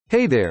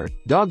Hey there,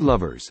 dog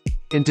lovers.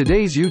 In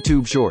today's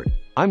YouTube short,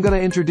 I'm gonna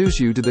introduce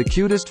you to the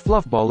cutest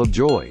fluffball of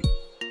joy.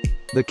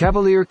 The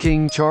Cavalier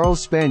King Charles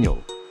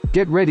Spaniel.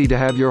 Get ready to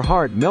have your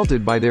heart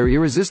melted by their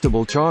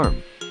irresistible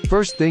charm.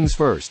 First things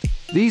first,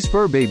 these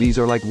fur babies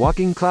are like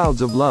walking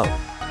clouds of love.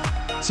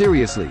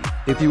 Seriously,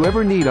 if you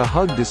ever need a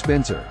hug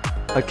dispenser,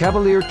 a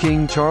Cavalier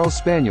King Charles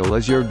Spaniel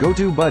is your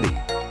go-to buddy.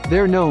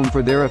 They're known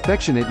for their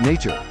affectionate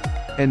nature,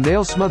 and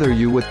they'll smother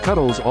you with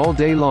cuddles all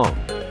day long.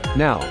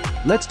 Now,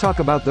 let's talk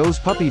about those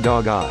puppy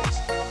dog eyes.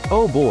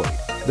 Oh boy,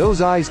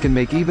 those eyes can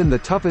make even the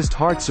toughest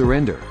heart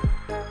surrender.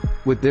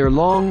 With their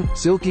long,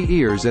 silky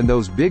ears and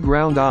those big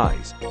round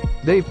eyes,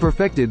 they've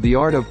perfected the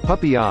art of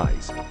puppy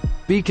eyes.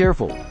 Be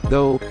careful,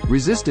 though,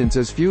 resistance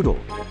is futile.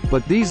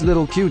 But these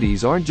little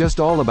cuties aren't just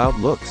all about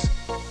looks.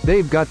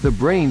 They've got the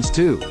brains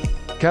too.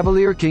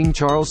 Cavalier King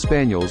Charles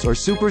Spaniels are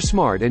super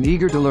smart and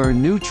eager to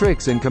learn new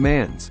tricks and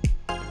commands.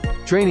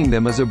 Training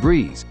them is a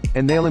breeze,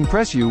 and they'll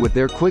impress you with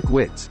their quick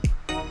wits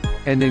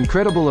and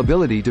incredible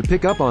ability to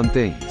pick up on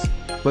things.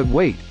 But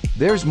wait,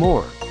 there's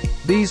more.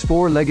 These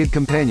four-legged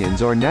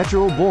companions are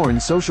natural-born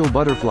social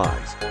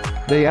butterflies.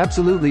 They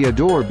absolutely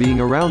adore being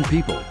around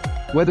people.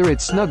 Whether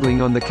it's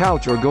snuggling on the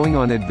couch or going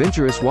on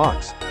adventurous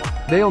walks,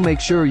 they'll make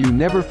sure you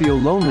never feel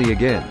lonely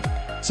again.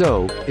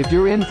 So, if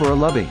you're in for a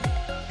loving,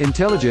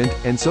 intelligent,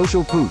 and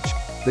social pooch,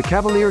 the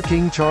Cavalier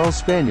King Charles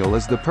Spaniel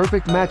is the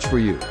perfect match for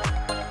you.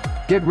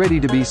 Get ready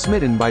to be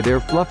smitten by their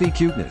fluffy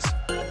cuteness,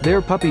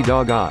 their puppy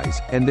dog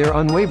eyes, and their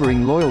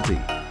unwavering loyalty.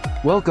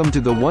 Welcome to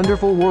the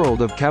wonderful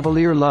world of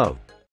Cavalier love.